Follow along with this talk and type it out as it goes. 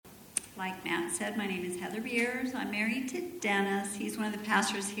like Matt said, my name is Heather Beers. I'm married to Dennis. He's one of the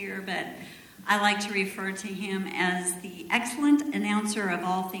pastors here, but I like to refer to him as the excellent announcer of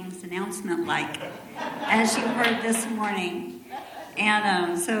all things announcement-like, as you heard this morning.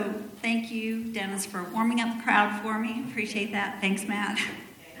 And so thank you, Dennis, for warming up the crowd for me. Appreciate that. Thanks, Matt.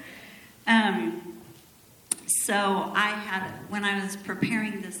 So when I was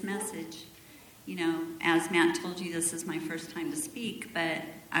preparing this message, you know, as Matt told you, this is my first time to speak, but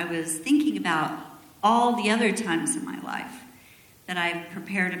I was thinking about all the other times in my life that I've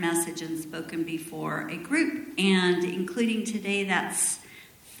prepared a message and spoken before a group, and including today, that's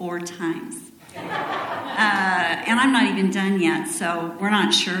 4 times. And I'm not even done yet, so we're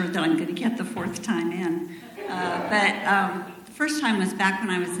not sure that I'm going to get the 4th time in. But the first time was back when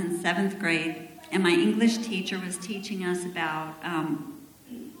I was in 7th grade, and my English teacher was teaching us about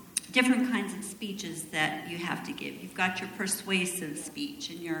different kinds of speeches that you have to give. You've got your persuasive speech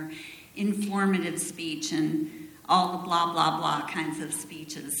and your informative speech and all the blah, blah, blah kinds of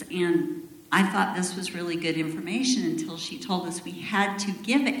speeches. And I thought this was really good information until she told us we had to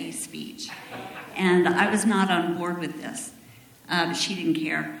give a speech. And I was not on board with this. She didn't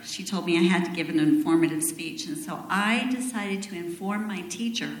care. She told me I had to give an informative speech. And so I decided to inform my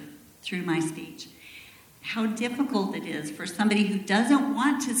teacher through my speech how difficult it is for somebody who doesn't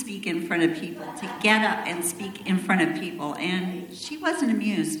want to speak in front of people to get up and speak in front of people. And she wasn't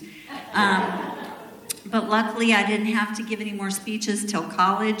amused. But luckily, I didn't have to give any more speeches till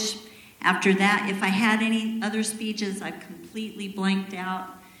college. After that, if I had any other speeches, I completely blanked out.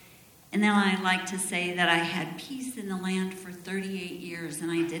 And then I like to say that I had peace in the land for 38 years,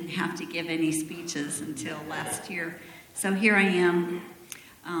 and I didn't have to give any speeches until last year. So here I am.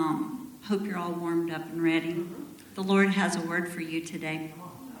 Hope you're all warmed up and ready. The Lord has a word for you today.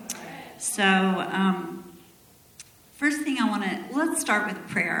 So first thing let's start with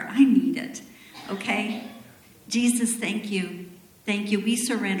prayer. I need it. Okay? Jesus, thank you. Thank you. We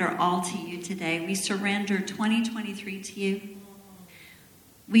surrender all to you today. We surrender 2023 to you.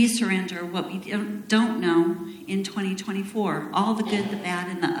 We surrender what we don't know in 2024. All the good, the bad,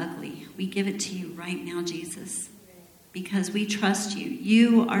 and the ugly. We give it to you right now, Jesus, because we trust you.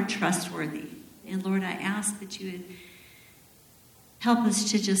 You are trustworthy. And Lord, I ask that you would help us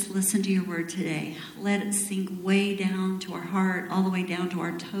to just listen to your word today. Let it sink way down to our heart, all the way down to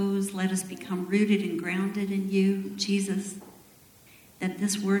our toes. Let us become rooted and grounded in you, Jesus, that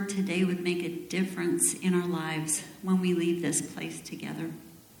this word today would make a difference in our lives when we leave this place together,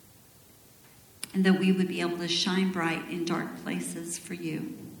 and that we would be able to shine bright in dark places for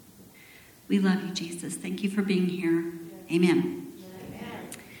you. We love you, Jesus. Thank you for being here. Amen.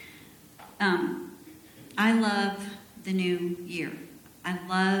 I love the new year. I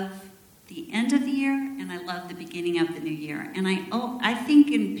love the end of the year, and I love the beginning of the new year. And I think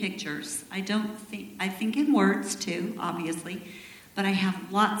in pictures. I think in words too, obviously, but I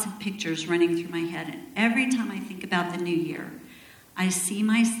have lots of pictures running through my head. And every time I think about the new year, I see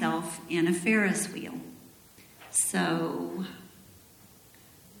myself in a Ferris wheel. So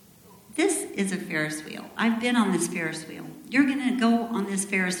this is a Ferris wheel. I've been on this Ferris wheel. You're going to go on this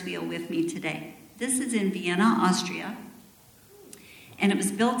Ferris wheel with me today. This is in Vienna, Austria. And it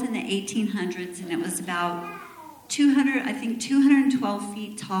was built in the 1800s, and it was about 212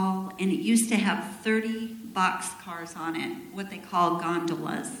 feet tall, and it used to have 30 boxcars on it, what they call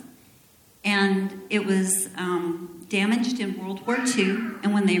gondolas. And it was damaged in World War II,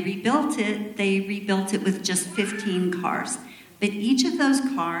 and when they rebuilt it with just 15 cars. But each of those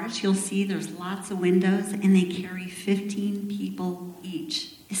cars, you'll see there's lots of windows, and they carry 15 people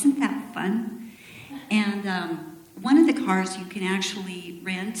each. Isn't that fun? And one of the cars you can actually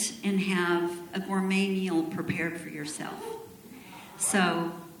rent and have a gourmet meal prepared for yourself.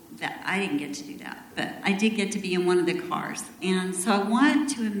 So I didn't get to do that, but I did get to be in one of the cars. And so I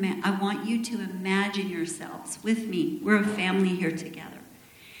want you to imagine yourselves with me. We're a family here together.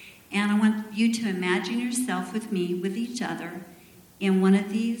 And I want you to imagine yourself with me, with each other, in one of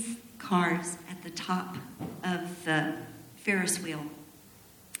these cars at the top of the Ferris wheel.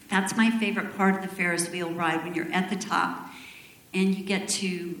 That's my favorite part of the Ferris wheel ride, when you're at the top and you get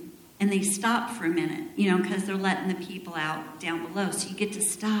to, and they stop for a minute, because they're letting the people out down below. So you get to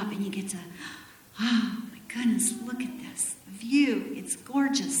stop and you get to, oh my goodness, look at this view. It's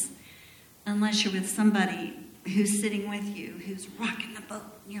gorgeous. Unless you're with somebody who's sitting with you, who's rocking the boat.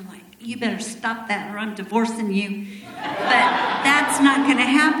 And you're like, you better stop that or I'm divorcing you. But that's not going to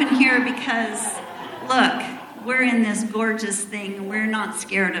happen here because, look, we're in this gorgeous thing, and we're not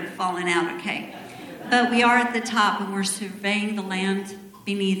scared of falling out, okay? But we are at the top, and we're surveying the land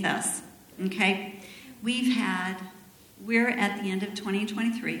beneath us, okay? We're at the end of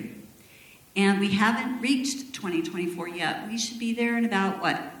 2023, And we haven't reached 2024 yet. We should be there in about,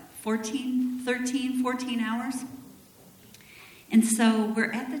 14 hours? And so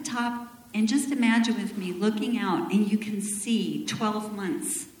we're at the top, and just imagine with me looking out, and you can see 12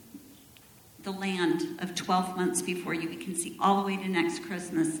 months, the land of 12 months before you. We can see all the way to next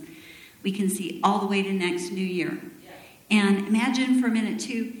Christmas. We can see all the way to next New Year. And imagine for a minute,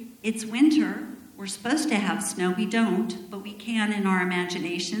 too, it's winter. We're supposed to have snow. We don't, but we can in our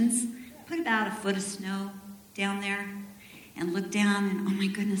imaginations. Put about a foot of snow down there and look down, and oh my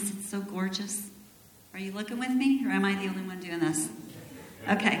goodness, it's so gorgeous. Are you looking with me, or am I the only one doing this?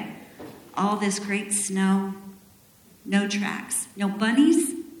 Okay. All this great snow, no tracks, no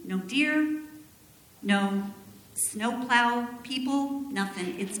bunnies, no deer, no snowplow people,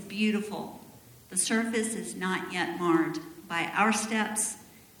 nothing. It's beautiful. The surface is not yet marred by our steps,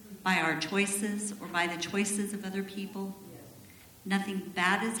 by our choices, or by the choices of other people. Nothing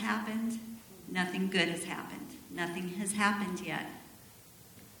bad has happened. Nothing good has happened. Nothing has happened yet.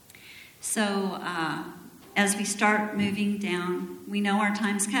 So as we start moving down, we know our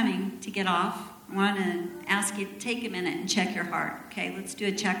time's coming to get off. I want to ask you to take a minute and check your heart. Okay, let's do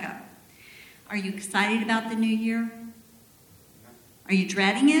a checkup. Are you excited about the new year? Are you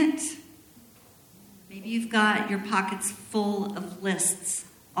dreading it? Maybe you've got your pockets full of lists.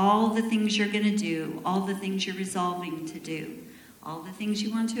 All the things you're going to do, all the things you're resolving to do, all the things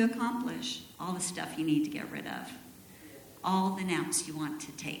you want to accomplish, all the stuff you need to get rid of, all the naps you want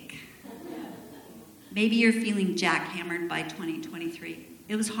to take. Maybe you're feeling jackhammered by 2023.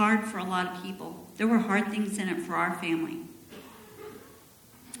 It was hard for a lot of people. There were hard things in it for our family.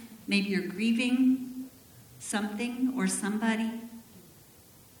 Maybe you're grieving something or somebody.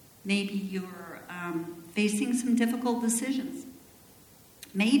 Maybe you're facing some difficult decisions.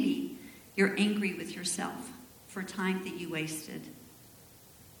 Maybe you're angry with yourself for time that you wasted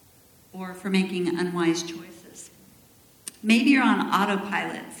or for making unwise choices. Maybe you're on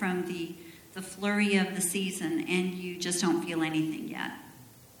autopilot from the flurry of the season and you just don't feel anything yet.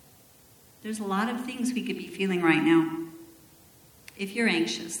 There's a lot of things we could be feeling right now. If you're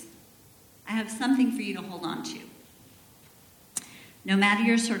anxious, I have something for you to hold on to. No matter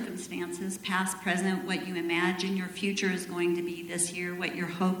your circumstances, past, present, what you imagine your future is going to be this year, what your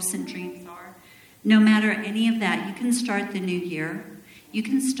hopes and dreams are, no matter any of that, you can start the new year. You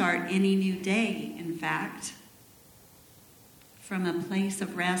can start any new day, in fact, from a place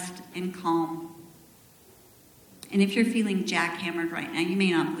of rest and calm. And if you're feeling jackhammered right now, you may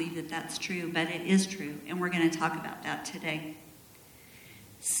not believe that that's true, but it is true, and we're going to talk about that today.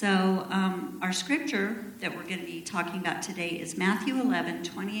 So our scripture that we're going to be talking about today is Matthew 11,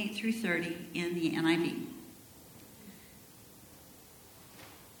 28 through 30 in the NIV.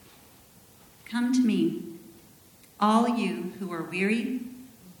 Come to me, all you who are weary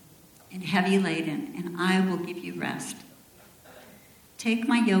and heavy laden, and I will give you rest. Take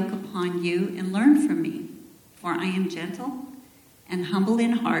my yoke upon you and learn from me, for I am gentle and humble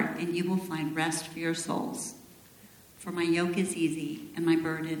in heart, and you will find rest for your souls. For my yoke is easy and my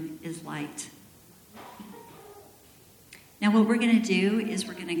burden is light. Now what we're going to do is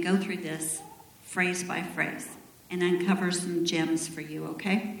we're going to go through this phrase by phrase and uncover some gems for you,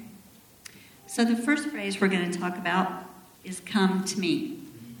 okay? So the first phrase we're going to talk about is come to me.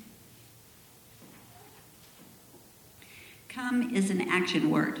 Come is an action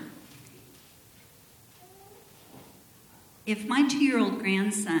word. If my 2-year-old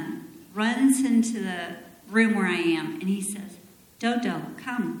grandson runs into the room where I am and he says, Dodo,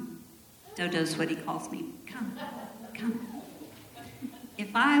 come. Dodo's what he calls me. Come, come. If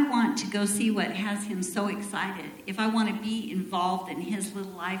I want to go see what has him so excited, if I want to be involved in his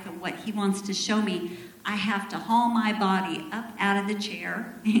little life and what he wants to show me, I have to haul my body up out of the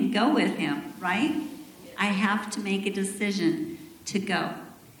chair and go with him, right? I have to make a decision to go.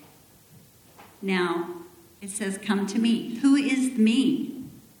 Now, it says, come to me. Who is me?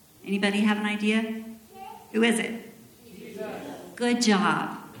 Anybody have an idea? Who is it? Jesus. Good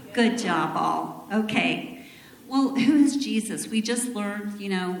job. Good job, all. Okay. Well, who is Jesus? We just learned,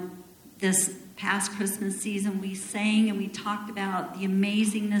 this past Christmas season, we sang and we talked about the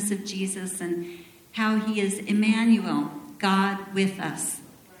amazingness of Jesus and how he is Emmanuel, God with us.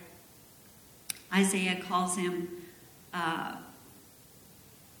 Isaiah calls him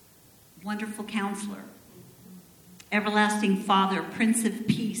Wonderful Counselor, Everlasting Father, Prince of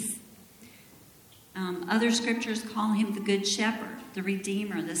Peace. Other scriptures call him the Good Shepherd, the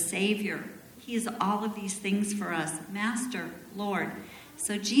Redeemer, the Savior. He is all of these things for us. Master, Lord.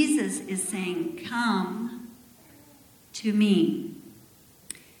 So Jesus is saying, come to me.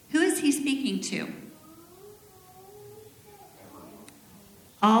 Who is he speaking to?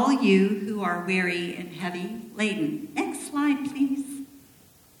 all you who are weary and heavy laden. Next slide, please.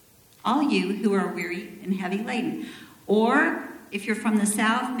 All you who are weary and heavy laden. Or if you're from the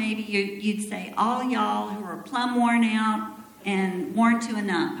South, maybe you'd say, all y'all who are plumb worn out and worn to a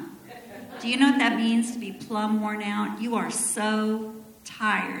numb. Do you know what that means to be plumb worn out? You are so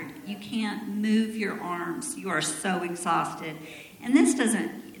tired. You can't move your arms. You are so exhausted. And this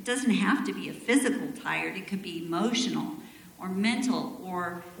doesn't have to be a physical tired. It could be emotional or mental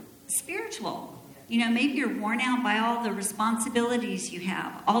or spiritual. You know, maybe you're worn out by all the responsibilities you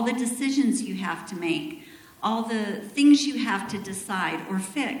have, all the decisions you have to make, all the things you have to decide or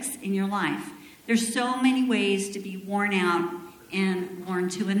fix in your life. There's so many ways to be worn out and worn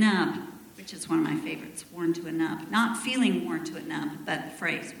to a nub, which is one of my favorites, worn to a nub. Not feeling worn to a nub, but the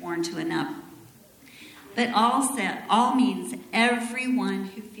phrase, worn to a nub. But all means everyone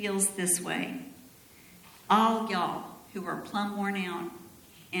who feels this way. All y'all who are plumb worn out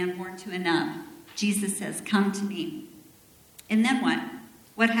and worn to a nub. Jesus says, come to me. And then what?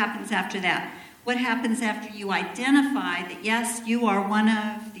 What happens after that? What happens after you identify that, yes, you are one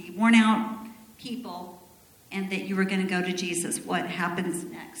of the worn out people and that you are going to go to Jesus? What happens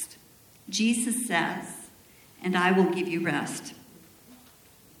next? Jesus says, and I will give you rest.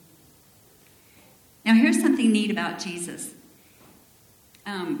 Now, here's something neat about Jesus.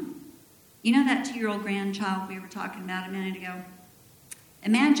 You know that 2-year-old grandchild we were talking about a minute ago?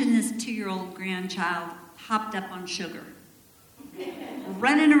 Imagine this 2-year-old grandchild hopped up on sugar,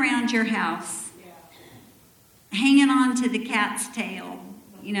 running around your house, hanging on to the cat's tail,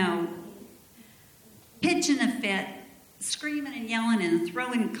 you know, pitching a fit, screaming and yelling and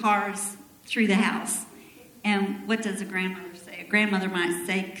throwing cars through the house. And what does a grandmother say? A grandmother might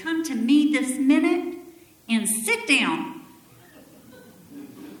say, come to me this minute and sit down.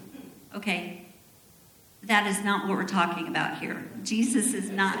 Okay, that is not what we're talking about here. Jesus is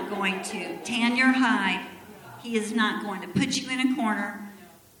not going to tan your hide. He is not going to put you in a corner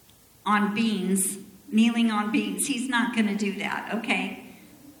on beans, kneeling on beans. He's not going to do that, okay?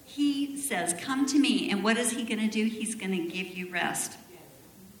 He says, come to me. And what is he going to do? He's going to give you rest.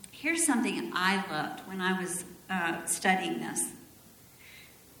 Here's something I loved when I was studying this.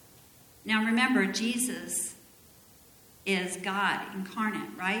 Now remember, Jesus is God incarnate,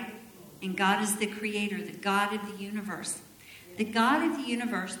 right? And God is the creator, the God of the universe. The God of the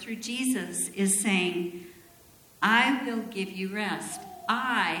universe, through Jesus, is saying, I will give you rest.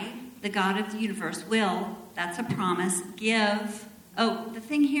 I, the God of the universe, will, that's a promise, give. Oh, the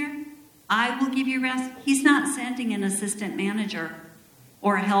thing here, I will give you rest. He's not sending an assistant manager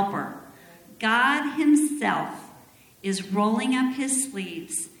or a helper. God himself is rolling up his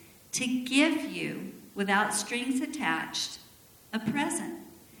sleeves to give you, without strings attached, a present.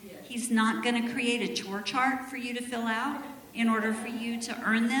 He's not going to create a chore chart for you to fill out in order for you to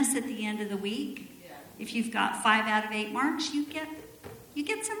earn this at the end of the week. If you've got 5 out of 8 marks, you get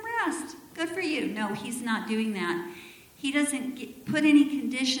some rest. Good for you. No, he's not doing that. He doesn't put any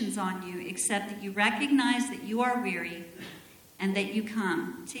conditions on you except that you recognize that you are weary and that you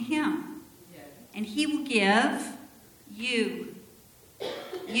come to him. And he will give you,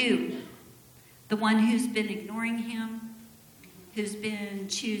 the one who's been ignoring him, who's been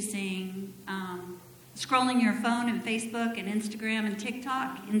choosing scrolling your phone and Facebook and Instagram and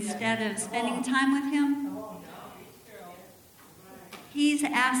TikTok instead of spending time with him. He's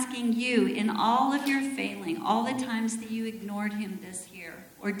asking you, in all of your failing, all the times that you ignored him this year,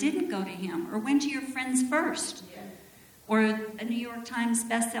 or didn't go to him, or went to your friends first, or a New York Times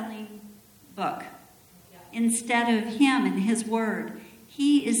best-selling book, instead of him and his word,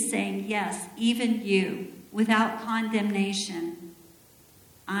 he is saying, yes, even you, without condemnation,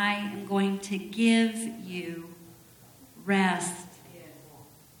 I am going to give you rest.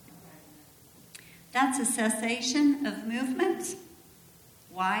 That's a cessation of movement.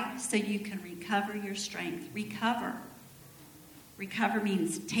 Why? So you can recover your strength. Recover. Recover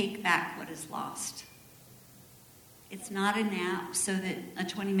means take back what is lost. It's not a nap, so that a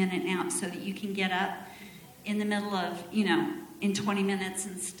 20-minute nap so that you can get up in the middle of, in 20 minutes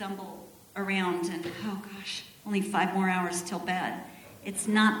and stumble around and, oh gosh, only 5 more hours till bed. It's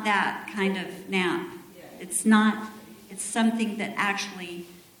not that kind of nap. It's something that actually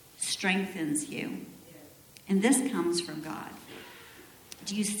strengthens you. And this comes from God.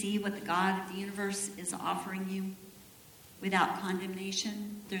 Do you see what the God of the universe is offering you? Without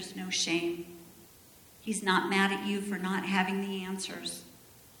condemnation, there's no shame. He's not mad at you for not having the answers.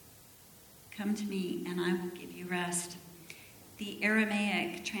 Come to me and I will give you rest. The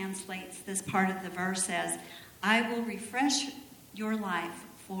Aramaic translates this part of the verse as, I will refresh your life,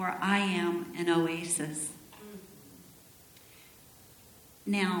 for I am an oasis.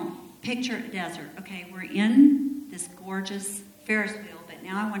 Now, picture a desert. Okay, we're in this gorgeous Ferris wheel, but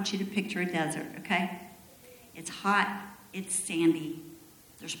now I want you to picture a desert, okay? It's hot, it's sandy.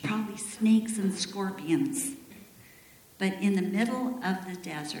 There's probably snakes and scorpions. But in the middle of the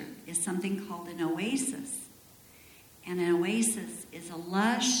desert is something called an oasis. And an oasis is a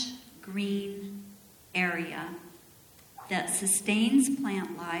lush, green area that sustains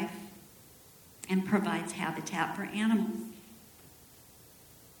plant life and provides habitat for animals.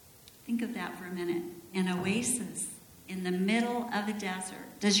 Think of that for a minute. An oasis in the middle of a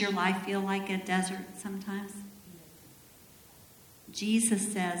desert. Does your life feel like a desert sometimes?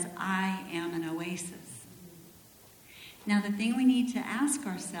 Jesus says, I am an oasis. Now, the thing we need to ask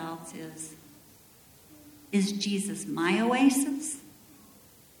ourselves is Jesus my oasis?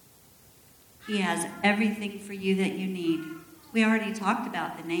 He has everything for you that you need. We already talked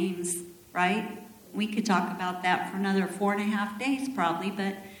about the names, right? We could talk about that for another 4.5 days probably,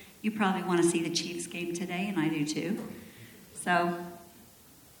 but you probably want to see the Chiefs game today, and I do too. But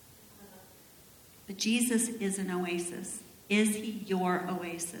Jesus is an oasis. Is he your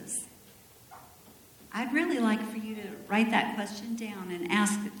oasis? I'd really like for you to write that question down and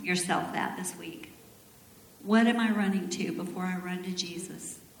ask yourself that this week. What am I running to before I run to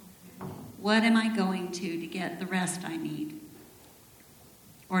Jesus? What am I going to get the rest I need?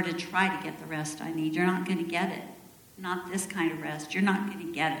 Or to try to get the rest I need? You're not going to get it. Not this kind of rest. You're not going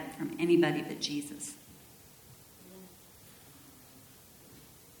to get it from anybody but Jesus.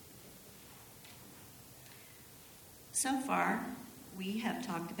 So far, we have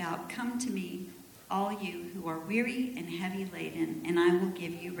talked about, come to me, all you who are weary and heavy laden, and I will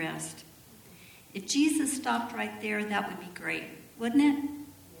give you rest. If Jesus stopped right there, that would be great, wouldn't it?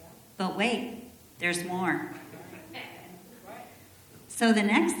 But wait, there's more. So the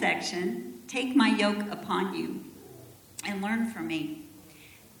next section, take my yoke upon you and learn from me.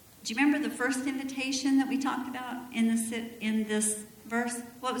 Do you remember the first invitation that we talked about in this verse?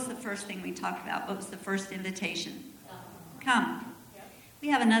 What was the first thing we talked about? What was the first invitation? Come. We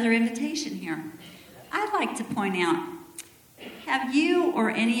have another invitation here. I'd like to point out, have you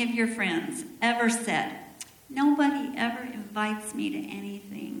or any of your friends ever said, nobody ever invites me to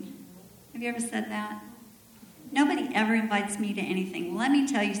anything? Have you ever said that? Nobody ever invites me to anything. Well, let me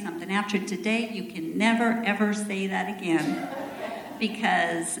tell you something. After today, you can never, ever say that again,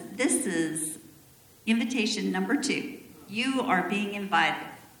 because this is invitation number 2. You are being invited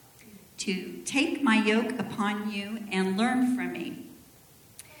to take my yoke upon you and learn from me.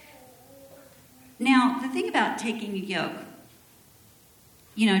 Now, the thing about taking a yoke,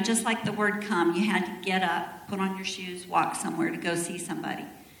 just like the word come, you had to get up, put on your shoes, walk somewhere to go see somebody.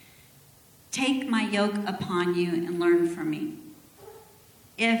 Take my yoke upon you and learn from me.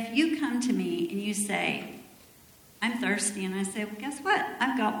 If you come to me and you say, I'm thirsty, and I say, well, guess what?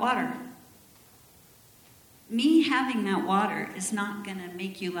 I've got water. Me having that water is not going to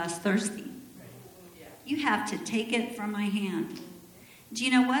make you less thirsty. You have to take it from my hand. Do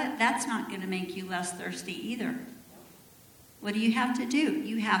you know what? That's not going to make you less thirsty either. What do you have to do?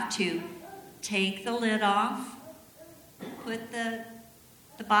 You have to take the lid off, put the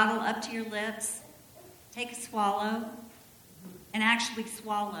bottle up to your lips, take a swallow, and actually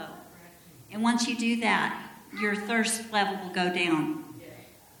swallow. And once you do that, your thirst level will go down.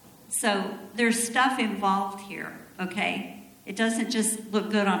 So there's stuff involved here, okay? It doesn't just look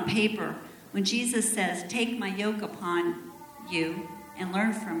good on paper. When Jesus says, take my yoke upon you and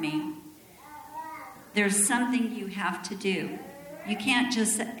learn from me, there's something you have to do. You can't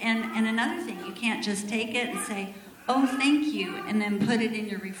just, and another thing, you can't just take it and say, oh, thank you, and then put it in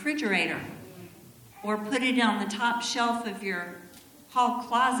your refrigerator. Or put it on the top shelf of your hall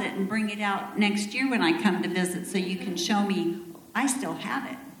closet and bring it out next year when I come to visit so you can show me I still have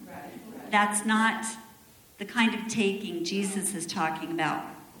it. That's not the kind of taking Jesus is talking about.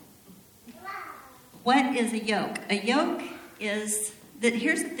 What is a yoke? A yoke is that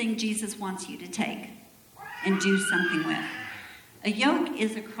here's the thing Jesus wants you to take and do something with. A yoke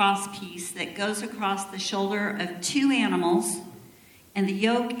is a cross piece that goes across the shoulder of 2 animals, and the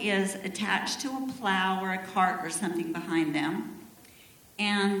yoke is attached to a plow or a cart or something behind them.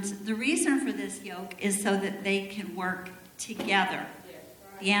 And the reason for this yoke is so that they can work together.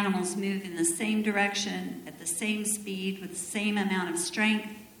 The animals move in the same direction, at the same speed, with the same amount of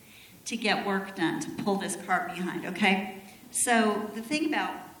strength to get work done, to pull this cart behind, okay? So the thing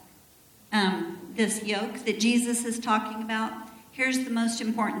about this yoke that Jesus is talking about, here's the most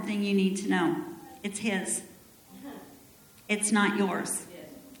important thing you need to know. It's his. It's not yours.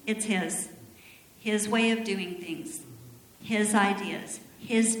 It's his. His way of doing things. His ideas.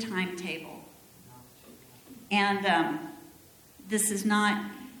 His timetable. And This is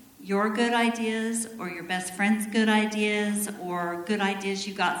not your good ideas or your best friend's good ideas or good ideas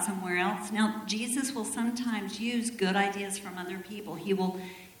you got somewhere else. Now, Jesus will sometimes use good ideas from other people. He will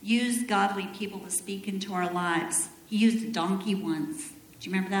use godly people to speak into our lives. He used a donkey once. Do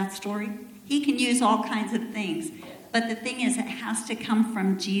you remember that story? He can use all kinds of things. But the thing is, it has to come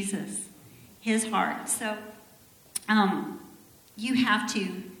from Jesus, his heart. So you have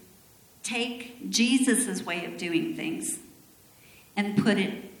to take Jesus' way of doing things and put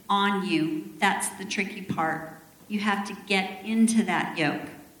it on you. That's the tricky part. You have to get into that yoke.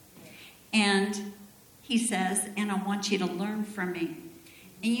 And he says, and I want you to learn from me.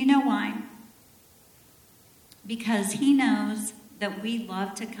 And you know why? Because he knows that we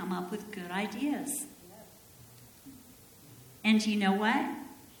love to come up with good ideas. And you know what?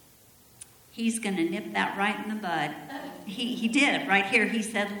 He's going to nip that right in the bud. He did right here. He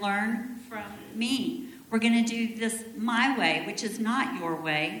said, learn from me. We're going to do this my way, which is not your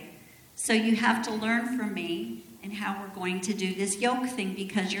way. So you have to learn from me and how we're going to do this yoke thing,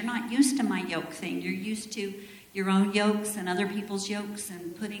 because you're not used to my yoke thing. You're used to your own yokes and other people's yokes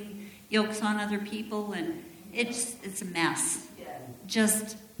and putting yokes on other people, and it's a mess.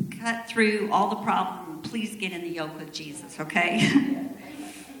 Just cut through all the problem. Please get in the yoke with Jesus, okay?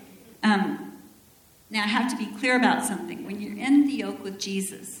 Now, I have to be clear about something. When you're in the yoke with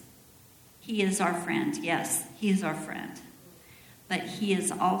Jesus, he is our friend. Yes, he is our friend. But he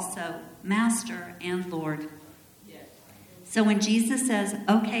is also Master and Lord. So when Jesus says,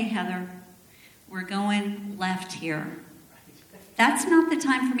 okay, Heather, we're going left here, that's not the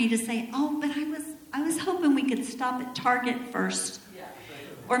time for me to say, oh, but I was hoping we could stop at Target first.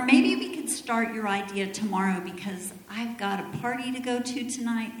 Or maybe we could start your idea tomorrow, because I've got a party to go to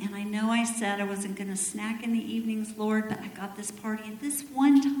tonight, and I know I said I wasn't going to snack in the evenings, Lord, but I got this party, and this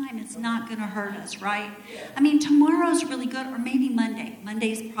one time it's not going to hurt us, right? I mean, tomorrow's really good, or maybe Monday.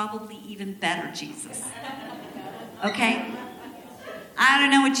 Monday's probably even better, Jesus. Okay? I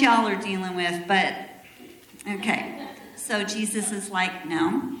don't know what y'all are dealing with, but okay. So Jesus is like,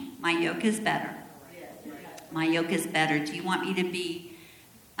 no, my yoke is better. My yoke is better. Do you want me to be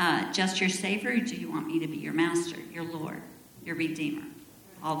just your Savior, or do you want me to be your Master, your Lord, your Redeemer?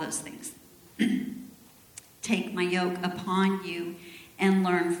 All those things. Take my yoke upon you and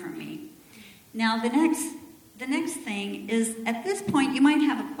learn from me. Now, the next thing is, at this point, you might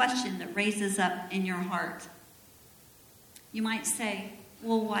have a question that raises up in your heart. You might say,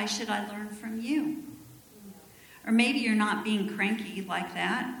 well, why should I learn from you? Or maybe you're not being cranky like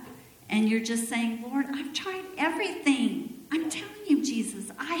that, and you're just saying, Lord, I've tried everything. I'm telling you,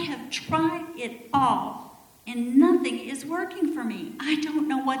 Jesus, I have tried it all, and nothing is working for me. I don't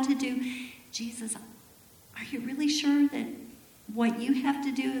know what to do. Jesus, are you really sure that what you have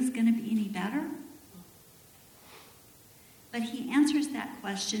to do is going to be any better? But he answers that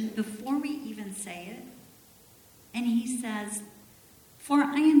question before we even say it. And he says, for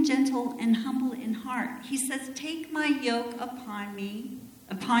I am gentle and humble in heart. He says, take my yoke upon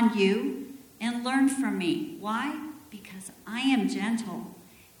you, and learn from me. Why? Because I am gentle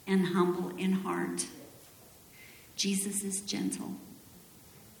and humble in heart. Jesus is gentle.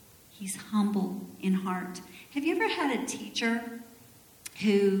 He's humble in heart. Have you ever had a teacher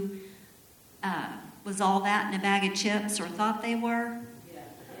who was all that in a bag of chips, or thought they were?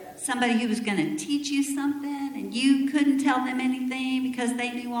 Somebody who was going to teach you something and you couldn't tell them anything because they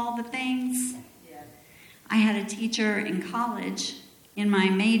knew all the things? I had a teacher in college in my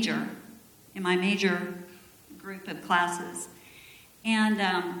major group of classes, and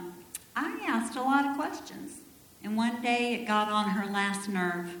I asked a lot of questions, and one day it got on her last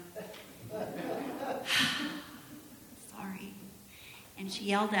nerve. Sorry. And she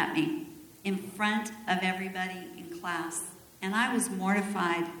yelled at me in front of everybody in class, and I was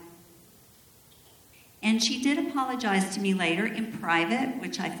mortified. And she did apologize to me later in private,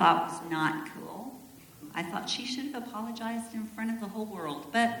 which I thought was not cool. I thought she should have apologized in front of the whole world,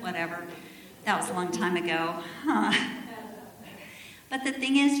 but whatever. That was a long time ago. But the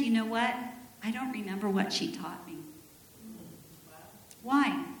thing is, you know what? I don't remember what she taught me.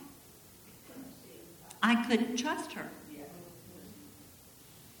 Why? I couldn't trust her.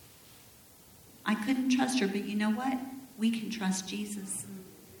 I couldn't trust her, but you know what? We can trust Jesus.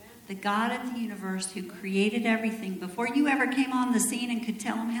 The God of the universe who created everything. Before you ever came on the scene and could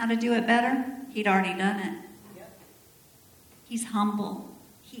tell him how to do it better, he'd already done it. He's humble.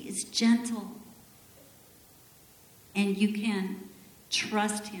 He is gentle. And you can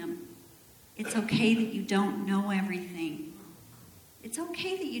trust him. It's okay that you don't know everything. It's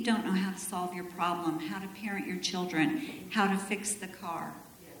okay that you don't know how to solve your problem, how to parent your children, how to fix the car,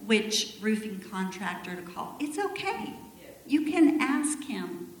 which roofing contractor to call. It's okay. You can ask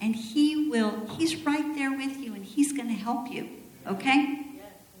him, and he's right there with you, and he's going to help you. Okay?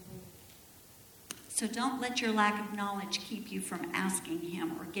 So don't let your lack of knowledge keep you from asking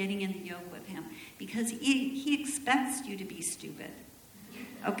him or getting in the yoke with him, because he expects you to be stupid.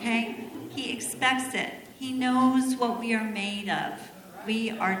 Okay? He expects it. He knows what we are made of.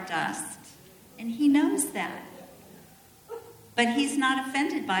 We are dust. And he knows that. But he's not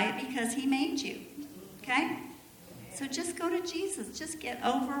offended by it because he made you. Okay? So just go to Jesus. Just get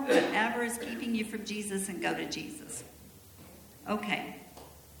over whatever is keeping you from Jesus and go to Jesus. Okay.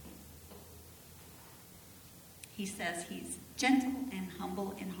 He says he's gentle and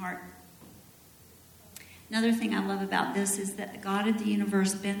humble in heart. Another thing I love about this is that the God of the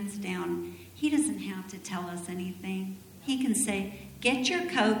universe bends down. He doesn't have to tell us anything. He can say, get your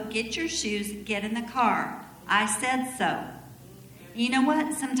coat, get your shoes, get in the car. I said so. You know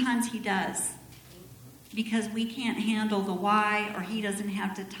what? Sometimes he does. Because we can't handle the why, or he doesn't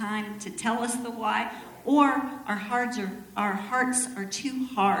have the time to tell us the why, or our hearts are too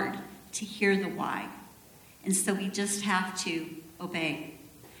hard to hear the why. And so we just have to obey.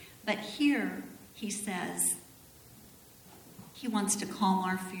 But here, he says, he wants to calm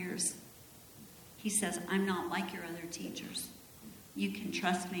our fears. He says, I'm not like your other teachers. You can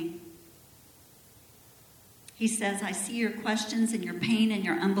trust me. He says, I see your questions and your pain and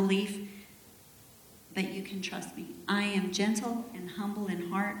your unbelief, but you can trust me. I am gentle and humble in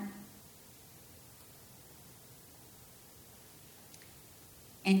heart.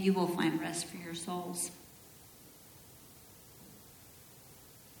 And you will find rest for your souls.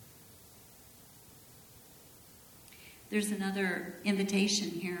 There's another invitation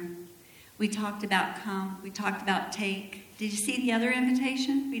here. We talked about come. We talked about take. Did you see the other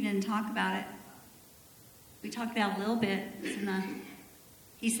invitation? We didn't talk about it. We talked about it a little bit.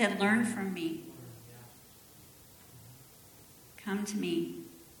 He said, learn from me. Come to me.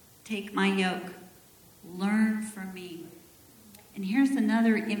 Take my yoke. Learn from me. And here's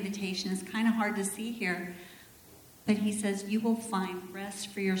another invitation. It's kind of hard to see here. But he says, you will find rest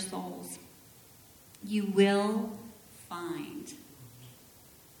for your souls. You will find.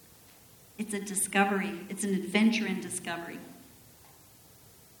 It's a discovery. It's an adventure in discovery.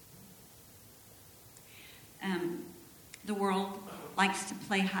 The world likes to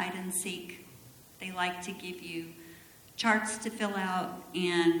play hide and seek. They like to give you charts to fill out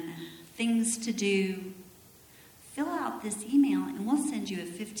and things to do. Fill out this email and we'll send you a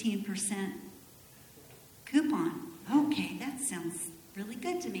 15% coupon. Okay, that sounds really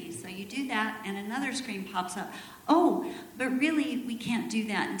good to me. So you do that and another screen pops up. Oh, but really we can't do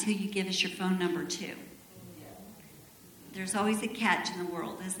that until you give us your phone number too. There's always a catch in the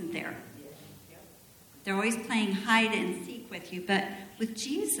world, isn't there? They're always playing hide and seek with you, but with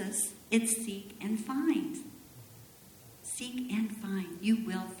Jesus, it's seek and find. Seek and find. You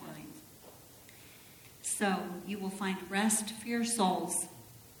will find. So you will find rest for your souls.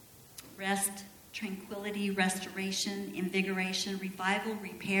 Rest, tranquility, restoration, invigoration, revival,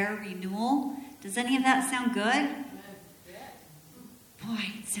 repair, renewal. Does any of that sound good?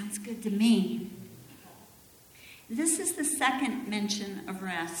 Boy, it sounds good to me. This is the second mention of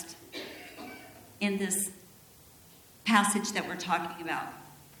rest in this passage that we're talking about.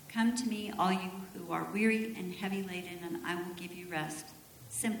 Come to me, all you who are weary and heavy laden, and I will give you rest.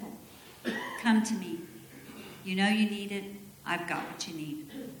 Simple. Come to me. You know you need it. I've got what you need.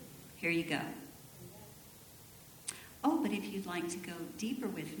 Here you go. Oh, but if you'd like to go deeper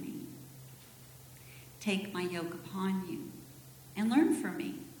with me, take my yoke upon you and learn from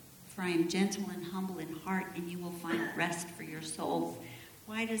me. For I am gentle and humble in heart, and you will find rest for your souls.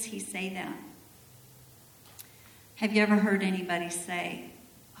 Why does he say that? Have you ever heard anybody say,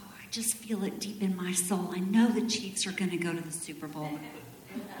 oh, I just feel it deep in my soul. I know the Chiefs are going to go to the Super Bowl.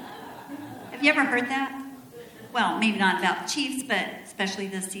 Have you ever heard that? Well, maybe not about the Chiefs, but especially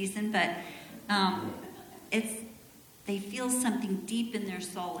this season. But they feel something deep in their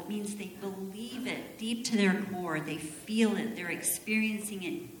soul. It means they believe it deep to their core. They feel it. They're experiencing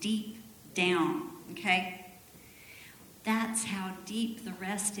it deep down. Okay? That's how deep the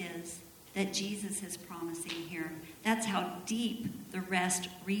rest is that Jesus is promising here. That's how deep the rest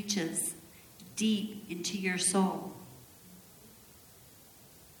reaches, deep into your soul.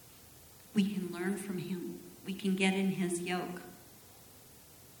 We can learn from him. We can get in his yoke.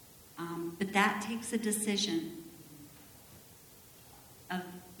 But that takes a decision of,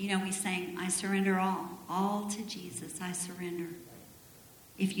 we sang, I surrender all to Jesus, I surrender.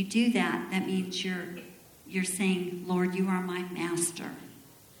 If you do that, that means you're saying, Lord, you are my master.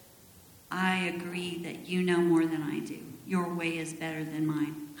 I agree that you know more than I do. Your way is better than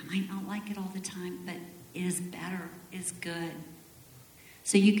mine. I might not like it all the time, but It is better. It is good.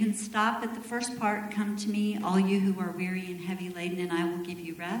 So you can stop at the first part. Come to me, all you who are weary and heavy laden, and I will give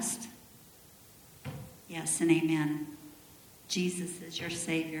you rest. Yes and amen. Jesus is your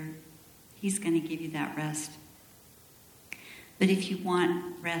Savior. He's going to give you that rest. But if you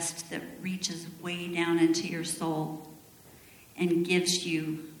want rest that reaches way down into your soul and gives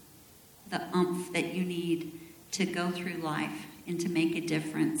you the oomph that you need to go through life and to make a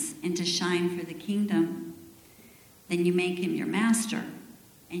difference and to shine for the kingdom, then you make him your master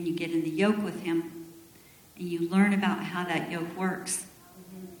and you get in the yoke with him and you learn about how that yoke works.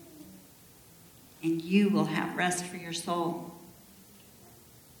 And you will have rest for your soul.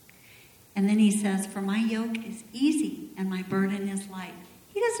 And then he says, for my yoke is easy and my burden is light.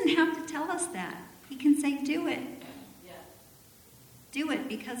 He doesn't have to tell us that. He can say, do it. Yeah. Do it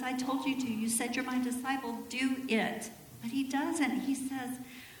because I told you to. You said you're my disciple. Do it. But he doesn't. He says,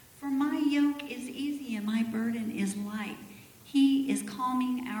 for my yoke is easy and my burden is light. He is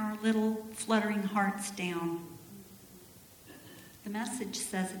calming our little fluttering hearts down. The Message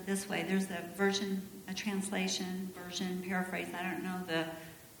says it this way. There's a translation, version, paraphrase. I don't know the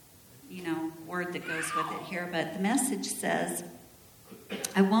word that goes with it here, but the Message says,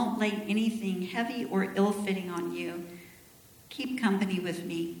 I won't lay anything heavy or ill-fitting on you. Keep company with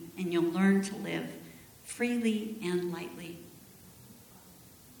me, and you'll learn to live freely and lightly.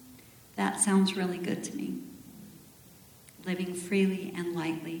 That sounds really good to me. Living freely and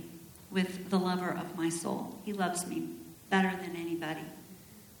lightly with the lover of my soul. He loves me better than anybody.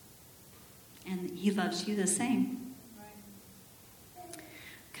 And he loves you the same.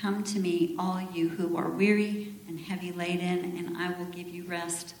 Come to me, all you who are weary and heavy laden, and I will give you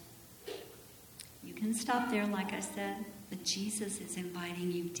rest. You can stop there, like I said, but Jesus is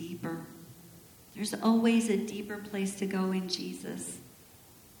inviting you deeper. There's always a deeper place to go in Jesus.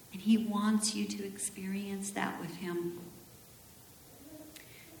 And he wants you to experience that with him.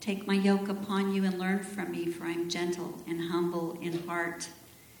 Take my yoke upon you and learn from me, for I am gentle and humble in heart,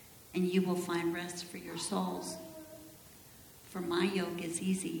 and you will find rest for your souls. For my yoke is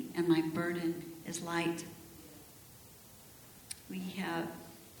easy and my burden is light.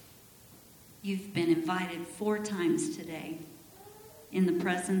 You've been invited 4 times today in the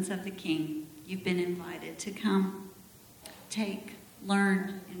presence of the King. You've been invited to come, take,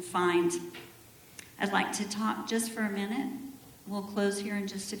 learn, and find. I'd like to talk just for a minute. We'll close here in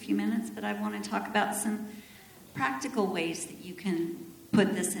just a few minutes, but I want to talk about some practical ways that you can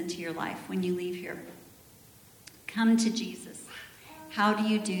put this into your life when you leave here. Come to Jesus. How do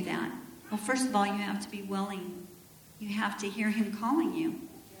you do that? Well, first of all, you have to be willing. You have to hear him calling you.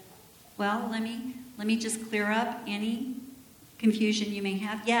 Well, let me just clear up any confusion you may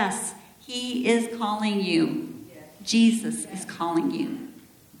have. Yes, he is calling you. Jesus is calling you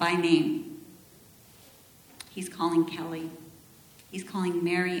by name. He's calling Kelly. He's calling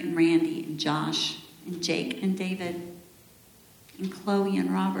Mary and Randy and Josh and Jake and David and Chloe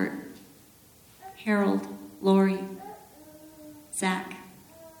and Robert, Harold, Lori, Zach,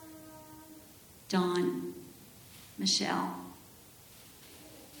 Dawn, Michelle,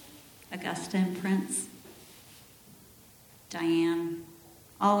 Augusta and Prince, Diane,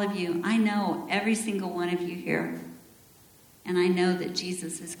 all of you. I know every single one of you here, and I know that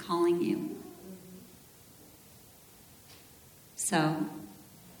Jesus is calling you. So,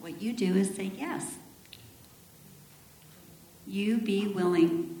 what you do is say yes. You be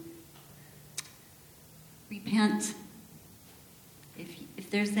willing. Repent. If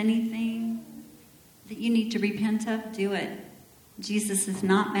there's anything that you need to repent of, do it. Jesus is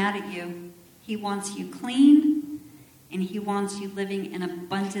not mad at you. He wants you clean, and he wants you living an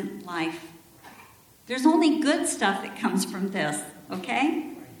abundant life. There's only good stuff that comes from this, okay?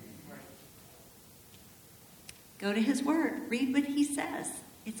 Go to his word. Read what he says.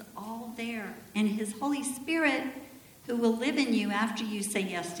 It's all there. And his Holy Spirit, who will live in you after you say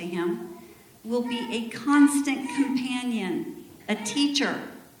yes to him, will be a constant companion, a teacher,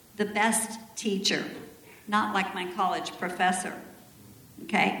 the best teacher, not like my college professor.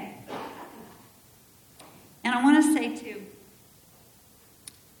 Okay? And I want to say, too,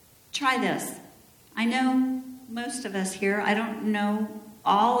 try this. I know most of us here, I don't know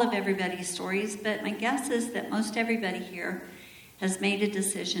all of everybody's stories, but my guess is that most everybody here has made a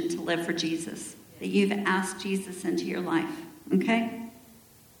decision to live for Jesus, that you've asked Jesus into your life, okay?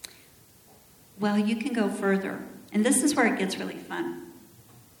 Well, you can go further, and this is where it gets really fun.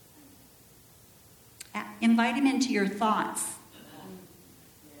 Invite him into your thoughts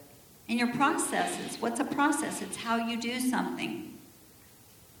and your processes. What's a process? It's how you do something.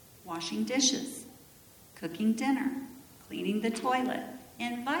 Washing dishes, cooking dinner, cleaning the toilet.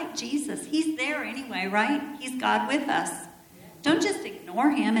 invite Jesus. He's there anyway, right? He's God with us. Don't just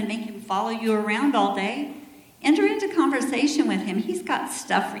ignore him and make him follow you around all day. Enter into conversation with him. He's got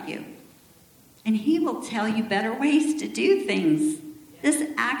stuff for you. And he will tell you better ways to do things. This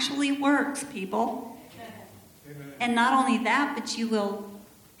actually works, people. And not only that, but you will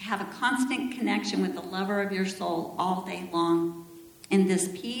have a constant connection with the lover of your soul all day long. And this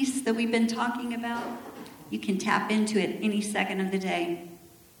peace that we've been talking about, you can tap into it any second of the day.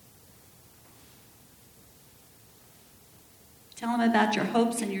 Tell him about your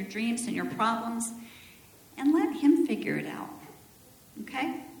hopes and your dreams and your problems, and let him figure it out.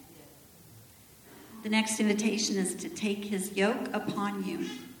 Okay? The next invitation is to take his yoke upon you.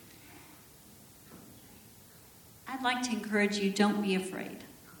 I'd like to encourage you, don't be afraid.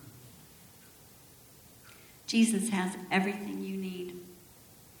 Jesus has everything you need.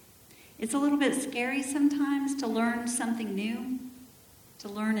 It's a little bit scary sometimes to learn something new, to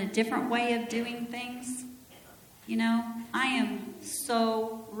learn a different way of doing things. You know, I am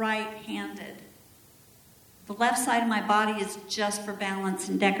so right-handed. The left side of my body is just for balance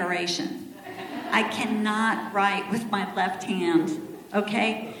and decoration. I cannot write with my left hand,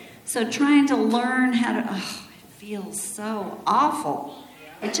 okay? So trying to learn how to, it feels so awful.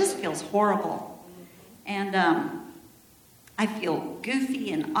 It just feels horrible. And I feel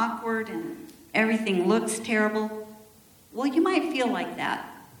goofy and awkward and everything looks terrible. Well, you might feel like that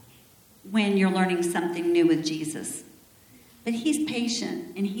when you're learning something new with Jesus. But he's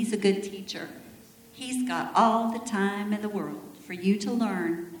patient and he's a good teacher. He's got all the time in the world for you to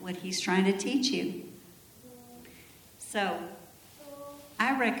learn what he's trying to teach you. So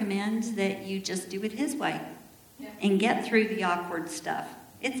I recommend that you just do it his way and get through the awkward stuff.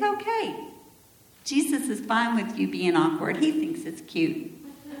 It's okay. Jesus is fine with you being awkward. He thinks it's cute.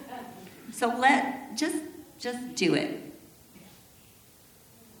 So just do it.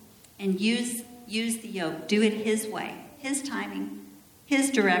 And use the yoke. Do it his way, his timing, his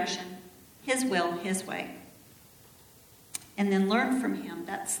direction, his will, his way. And then learn from him.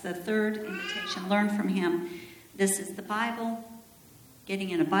 That's the third invitation. Learn from him. This is the Bible, getting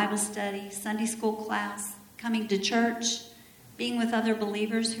in a Bible study, Sunday school class, coming to church, being with other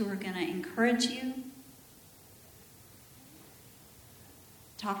believers who are going to encourage you,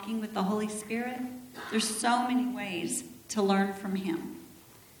 talking with the Holy Spirit. There's so many ways to learn from him.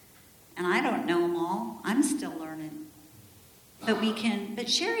 And I don't know them all. I'm still learning. But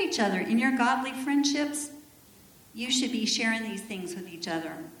share each other. In your godly friendships, you should be sharing these things with each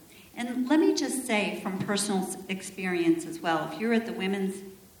other. And let me just say from personal experience as well, if you're at the women's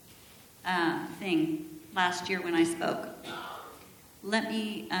thing last year when I spoke,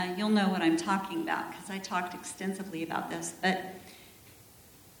 you'll know what I'm talking about because I talked extensively about this. But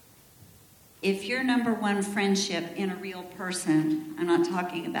if your number one friendship in a real person, I'm not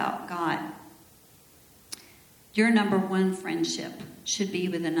talking about God, your number one friendship should be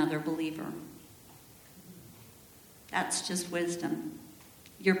with another believer. That's just wisdom.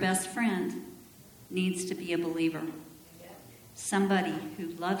 Your best friend needs to be a believer. Somebody who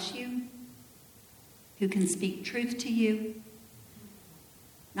loves you, who can speak truth to you,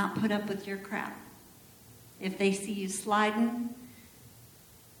 not put up with your crap. If they see you sliding,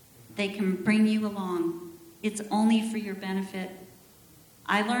 they can bring you along. It's only for your benefit.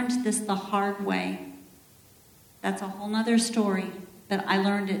 I learned this the hard way. That's a whole nother story, but I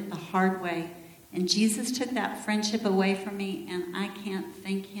learned it the hard way. And Jesus took that friendship away from me, and I can't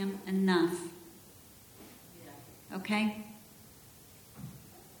thank him enough. Okay?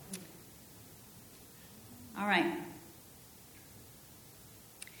 All right.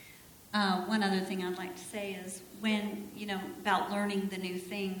 One other thing I'd like to say is about learning the new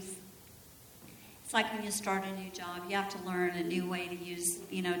things. It's like when you start a new job, you have to learn a new way to use,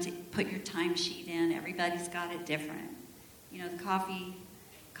 to put your timesheet in. Everybody's got it different. The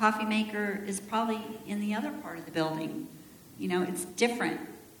coffee maker is probably in the other part of the building. It's different.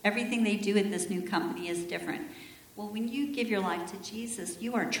 Everything they do at this new company is different. Well, when you give your life to Jesus,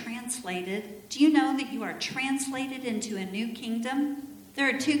 you are translated. Do you know that you are translated into a new kingdom?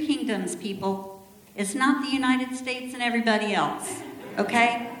 There are two kingdoms, people. It's not the United States and everybody else,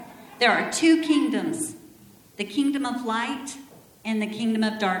 okay? There are two kingdoms, the kingdom of light and the kingdom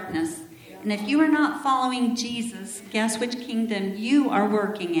of darkness. And if you are not following Jesus, guess which kingdom you are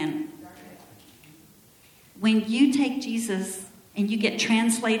working in? When you take Jesus and you get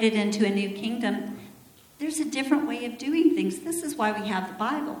translated into a new kingdom, there's a different way of doing things. This is why we have the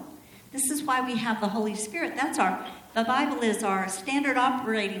Bible. This is why we have the Holy Spirit. The Bible is our standard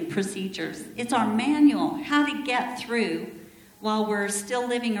operating procedures. It's our manual, how to get through while we're still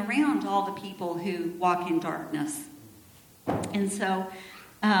living around all the people who walk in darkness. And so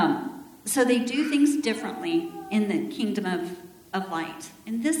they do things differently in the kingdom of light.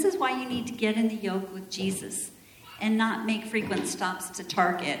 And this is why you need to get in the yoke with Jesus and not make frequent stops to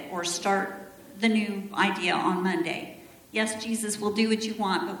Target or start the new idea on Monday. Yes, Jesus will do what you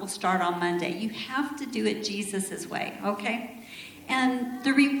want, but we'll start on Monday. You have to do it Jesus' way, okay? And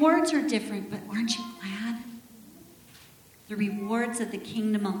the rewards are different, but aren't you glad? The rewards of the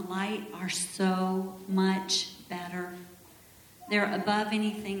kingdom of light are so much better. They're above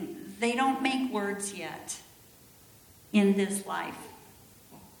anything. They don't make words yet in this life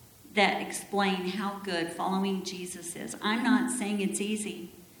that explain how good following Jesus is. I'm not saying it's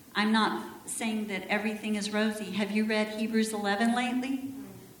easy. I'm not saying that everything is rosy. Have you read Hebrews 11 lately?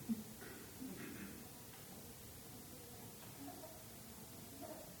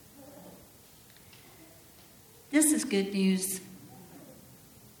 This is good news.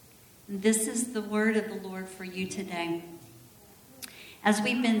 This is the word of the Lord for you today. As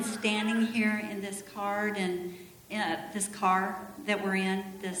we've been standing here in this car that we're in,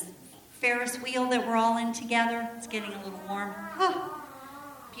 this Ferris wheel that we're all in together, it's getting a little warm. Oh,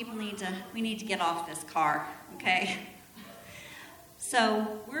 we need to get off this car, okay?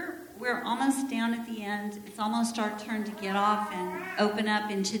 So we're almost down at the end. It's almost our turn to get off and open up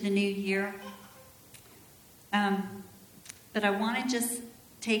into the new year. But I want to just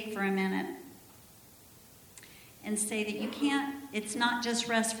take for a minute and say that it's not just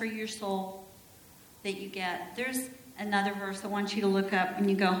rest for your soul that you get. There's another verse I want you to look up when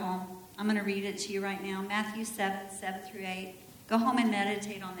you go home. I'm going to read it to you right now. Matthew 7:7-8. Go home and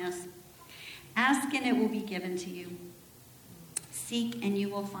meditate on this. Ask and it will be given to you. Seek and you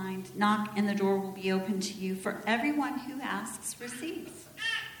will find. Knock and the door will be opened to you. For everyone who asks receives.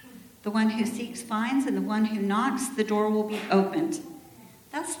 The one who seeks finds, and the one who knocks, the door will be opened.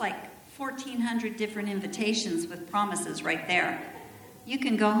 That's like 1,400 different invitations with promises right there. You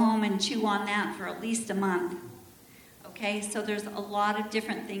can go home and chew on that for at least a month. Okay, so there's a lot of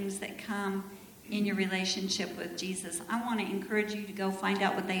different things that come in your relationship with Jesus. I want to encourage you to go find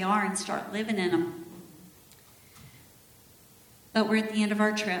out what they are and start living in them. But we're at the end of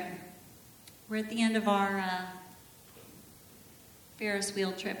our trip. We're at the end of our Ferris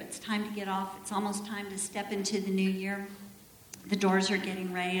wheel trip. It's time to get off. It's almost time to step into the new year. The doors are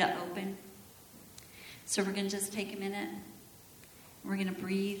getting ready to open. So we're going to just take a minute. We're going to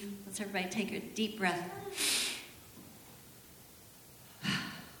breathe. Let's everybody take a deep breath.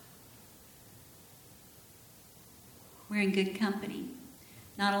 We're in good company.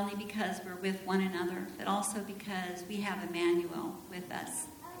 Not only because we're with one another, but also because we have Emmanuel with us.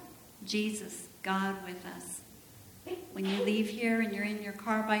 Jesus, God with us. When you leave here and you're in your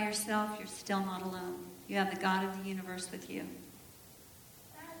car by yourself, you're still not alone. You have the God of the universe with you.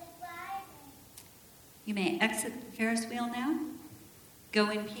 You may exit the Ferris wheel now. Go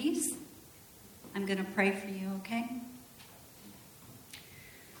in peace. I'm going to pray for you, okay?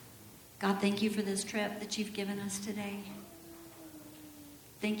 God, thank you for this trip that you've given us today.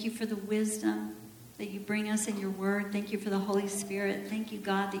 Thank you for the wisdom that you bring us in your word. Thank you for the Holy Spirit. Thank you,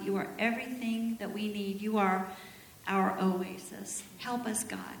 God, that you are everything that we need. You are our oasis. Help us,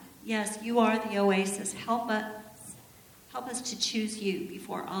 God. Yes, you are the oasis. Help us to choose you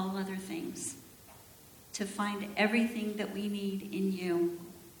before all other things, to find everything that we need in you,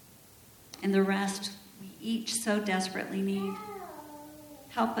 and the rest we each so desperately need.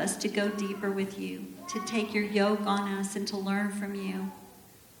 Help us to go deeper with you, to take your yoke on us and to learn from you,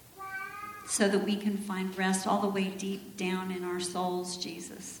 so that we can find rest all the way deep down in our souls,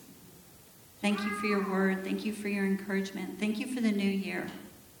 Jesus. Thank you for your word. Thank you for your encouragement. Thank you for the new year.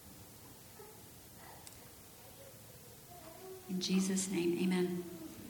 In Jesus' name, amen.